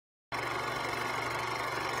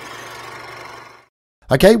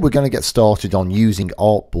Okay, we're going to get started on using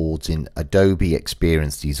artboards in Adobe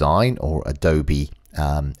Experience Design or Adobe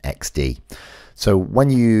XD. So when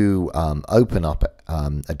you open up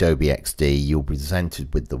Adobe XD, you'll be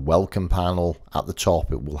presented with the welcome panel. At the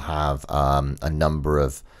top, it will have a number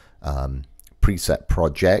of preset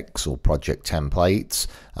projects or project templates.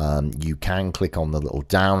 You can click on the little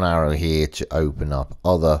down arrow here to open up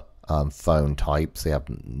other phone types. They have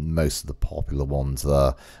most of the popular ones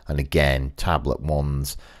there, and again tablet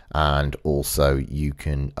ones, and also you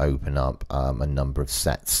can open up a number of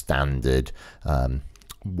set standard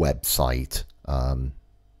website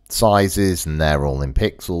sizes, and they're all in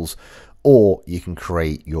pixels, or you can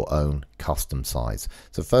create your own custom size.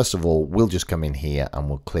 So first of all, we'll just come in here and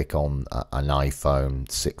we'll click on an iPhone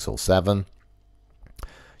 6 or 7.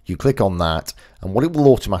 You click on that, and what it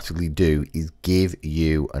will automatically do is give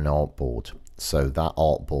you an artboard. So that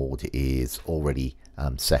artboard is already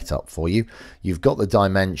set up for you. You've got the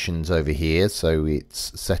dimensions over here, so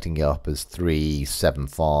it's setting up as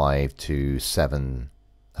 375 to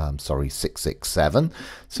 667.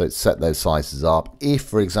 So it's set those sizes up. If,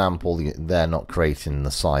 for example, they're not creating the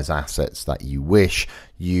size assets that you wish,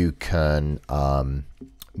 you can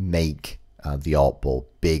make the artboard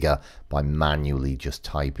bigger by manually just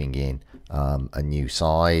typing in a new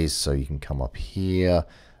size. So you can come up here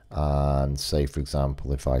and say, for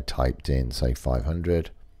example, if I typed in say 500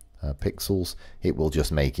 pixels, it will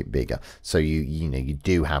just make it bigger. So you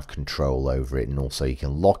do have control over it, and also you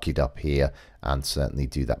can lock it up here and certainly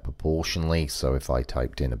do that proportionally. So if I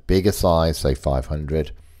typed in a bigger size, say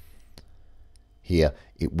 500 here,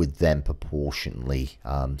 it would then proportionally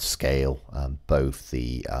scale both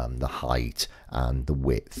the height and the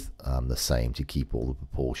width the same, to keep all the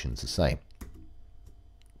proportions the same.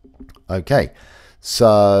 Okay,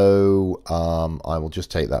 so I will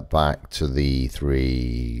just take that back to the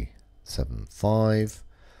 375,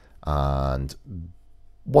 and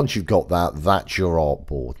once you've got that, that's your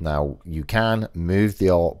artboard. Now you can move the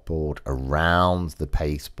artboard around the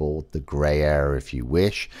pasteboard, the grey area, if you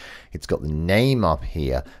wish. It's got the name up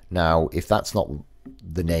here. Now if that's not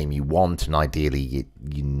the name you want, and ideally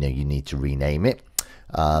you need to rename it,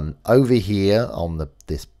 over here on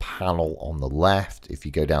this panel on the left, if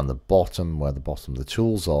you go down the bottom where the bottom of the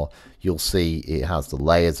tools are, you'll see it has the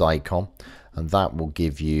layers icon, and that will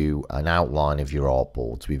give you an outline of your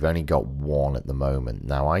artboards. We've only got one at the moment.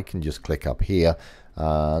 Now I can just click up here,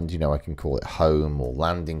 and I can call it home or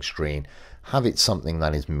landing screen, have it something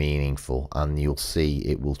that is meaningful, and you'll see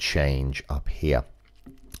it will change up here.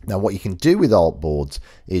 Now what you can do with artboards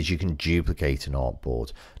is you can duplicate an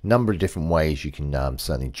artboard. A number of different ways you can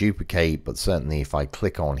certainly duplicate, but certainly if I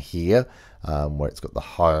click on here where it's got the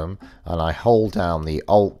home and I hold down the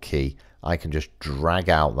Alt key, I can just drag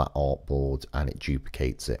out that artboard and it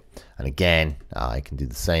duplicates it. And again, I can do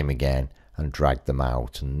the same again and drag them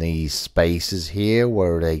out. And these spaces here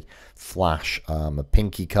where they flash a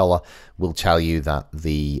pinky color will tell you that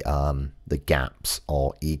the gaps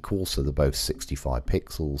are equal, so they're both 65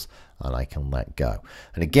 pixels, and I can let go.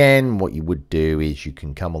 And again, what you would do is you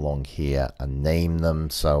can come along here and name them.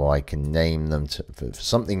 So I can name them for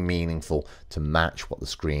something meaningful to match what the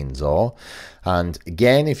screens are. And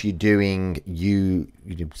again, if you're doing,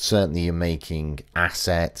 certainly you're making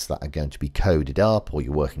assets that are going to be coded up, or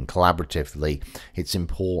you're working collaboratively, it's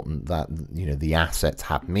important that the assets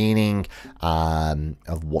have meaning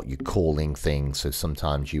of what you're calling things. So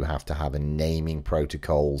sometimes you have to have a naming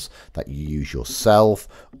protocols that you use yourself,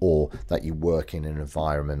 or that you work in an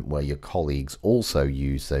environment where your colleagues also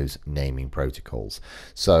use those naming protocols.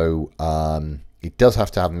 So it does have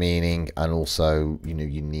to have meaning, and also you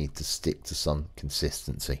need to stick to some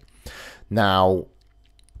consistency. Now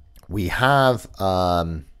we have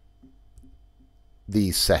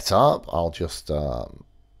these set up. I'll just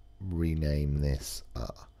rename this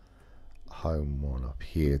home one up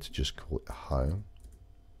here to just call it home.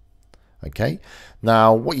 Okay,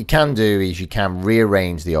 now what you can do is you can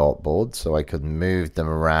rearrange the artboard. So I could move them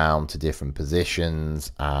around to different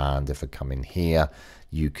positions, and if I come in here,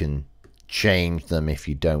 you can change them. If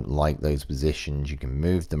you don't like those positions, you can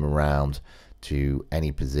move them around to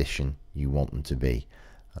any position you want them to be.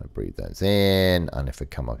 I breathe those in, and if I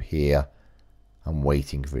come up here, I'm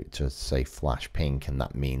waiting for it to say flash pink, and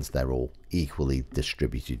that means they're all equally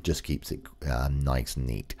distributed. Just keeps it nice and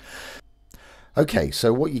neat. Okay,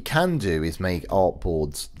 so what you can do is make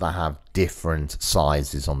artboards that have different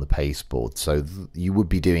sizes on the pasteboard. So you would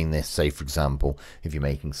be doing this, say for example, if you're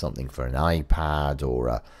making something for an iPad or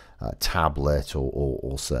a tablet,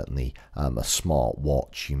 or certainly a smart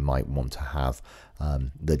watch, you might want to have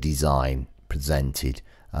the design presented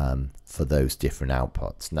for those different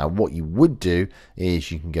outputs. Now what you would do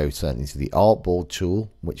is you can go certainly to the artboard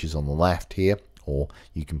tool, which is on the left here, or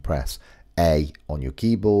you can press A on your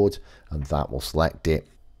keyboard and that will select it.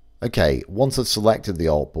 Okay, once I've selected the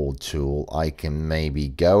artboard tool, I can maybe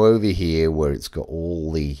go over here where it's got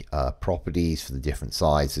all the properties for the different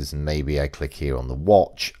sizes, and maybe I click here on the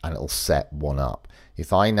watch and it'll set one up.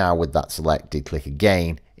 If I now, with that selected, click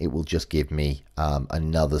again, it will just give me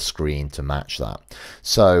another screen to match that.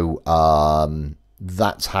 So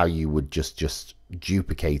that's how you would just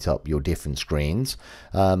duplicate up your different screens.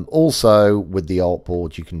 Also with the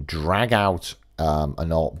artboard, you can drag out an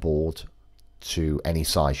artboard to any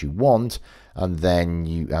size you want, and then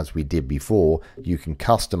you, as we did before, you can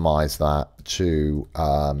customize that to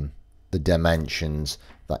the dimensions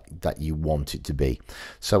that you want it to be.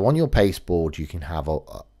 So on your pasteboard you can have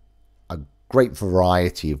a great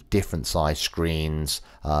variety of different size screens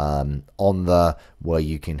on there, where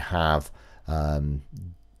you can have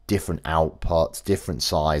different outputs, different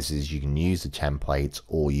sizes. You can use the templates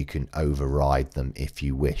or you can override them if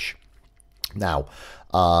you wish. Now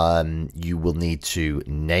you will need to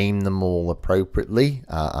name them all appropriately,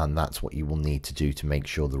 and that's what you will need to do to make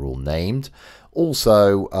sure they're all named.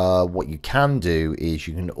 Also what you can do is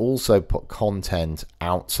you can also put content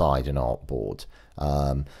outside an artboard.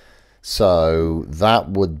 So that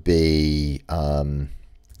would be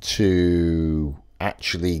to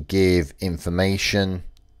actually give information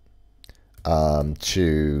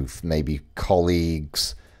to maybe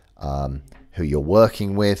colleagues who you're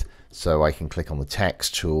working with. So I can click on the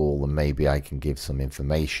text tool and maybe I can give some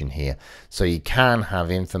information here. So you can have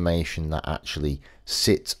information that actually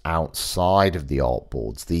sits outside of the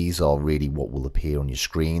artboards. These are really what will appear on your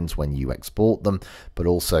screens when you export them, but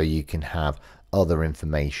also you can have other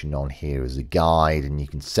information on here as a guide, and you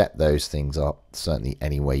can set those things up certainly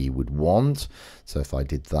any way you would want. So if I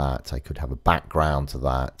did that, I could have a background to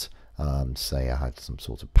that. Say I had some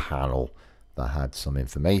sort of panel that had some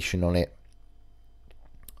information on it.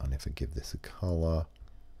 And if I give this a color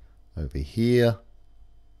over here,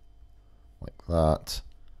 like that,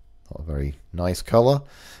 not a very nice color.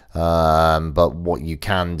 But what you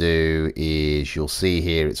can do is, you'll see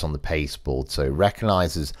here it's on the pasteboard, so it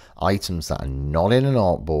recognizes items that are not in an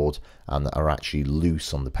artboard and that are actually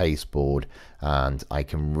loose on the pasteboard, and I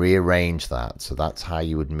can rearrange that. So that's how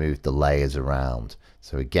you would move the layers around.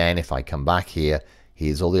 So again, if I come back here,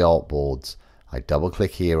 here's all the artboards. I double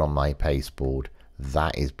click here on my pasteboard.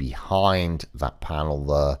 That is behind that panel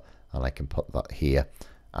there, and I can put that here,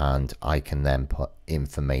 and I can then put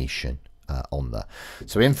information on there.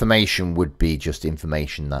 So information would be just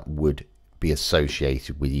information that would be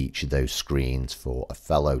associated with each of those screens for a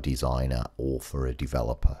fellow designer or for a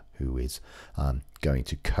developer who is going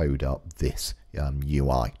to code up this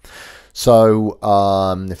UI. So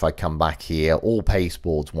if I come back here, all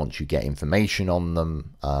pasteboards, once you get information on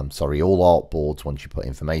them, sorry, all artboards, once you put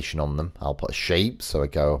information on them, I'll put a shape. So I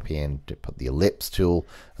go up here and put the ellipse tool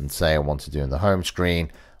and say I want to do in the home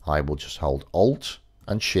screen. I will just hold Alt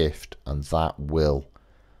and Shift, and that will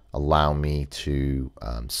allow me to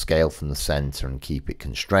scale from the center and keep it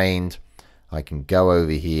constrained. I can go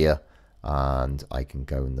over here and I can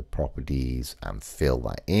go in the properties and fill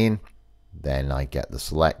that in. Then I get the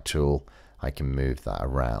select tool, I can move that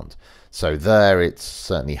around. So there it's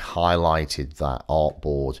certainly highlighted that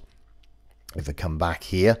artboard. If I come back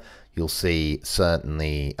here, you'll see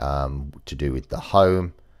certainly to do with the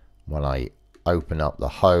home. When I open up the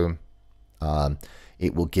home,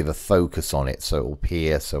 it will give a focus on it, so it will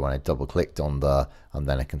appear. So when I double clicked on there, and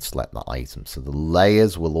then I can select that item. So the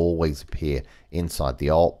layers will always appear inside the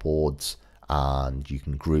artboards, and you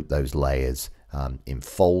can group those layers in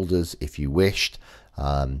folders if you wished,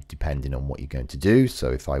 depending on what you're going to do. So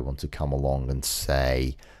if I want to come along and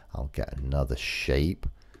say I'll get another shape,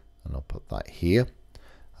 and I'll put that here.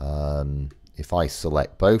 If I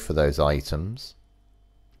select both of those items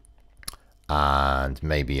and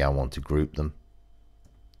maybe I want to group them,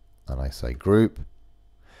 and I say group,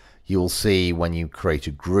 you'll see when you create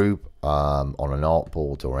a group on an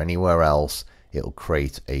artboard or anywhere else, it'll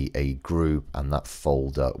create a group, and that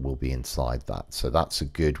folder will be inside that. So that's a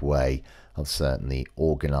good way of certainly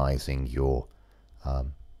organizing your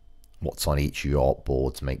what's on each of your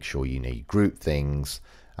artboards. Make sure you group things,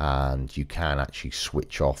 and you can actually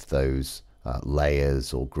switch off those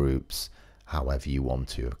layers or groups however you want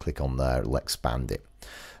to. Click on there, it'll expand it.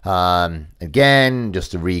 Again,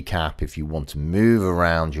 just to recap, if you want to move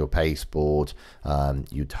around your pasteboard,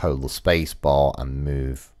 you'd hold the space bar and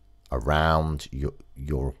move around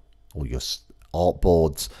your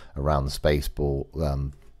artboards around the space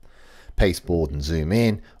pasteboard and zoom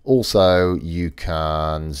in. Also, you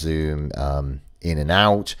can zoom in and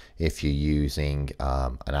out. If you're using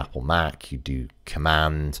an Apple Mac, you do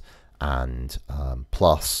Command and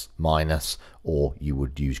plus minus, or you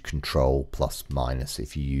would use Control plus minus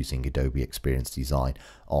if you're using Adobe Experience Design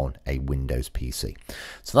on a Windows PC.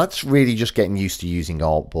 So that's really just getting used to using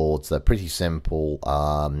artboards. They're pretty simple.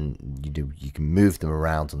 You can move them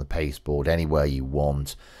around on the pasteboard anywhere you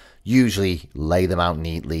want. Usually lay them out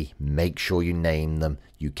neatly, make sure you name them.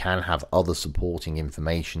 You can have other supporting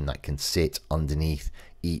information that can sit underneath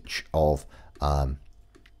each of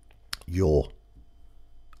your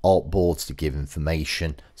artboards to give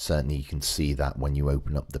information. Certainly you can see that when you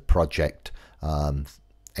open up the project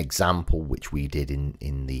example, which we did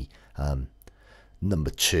in the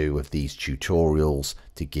number 2 of these tutorials,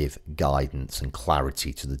 to give guidance and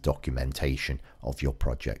clarity to the documentation of your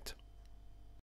project.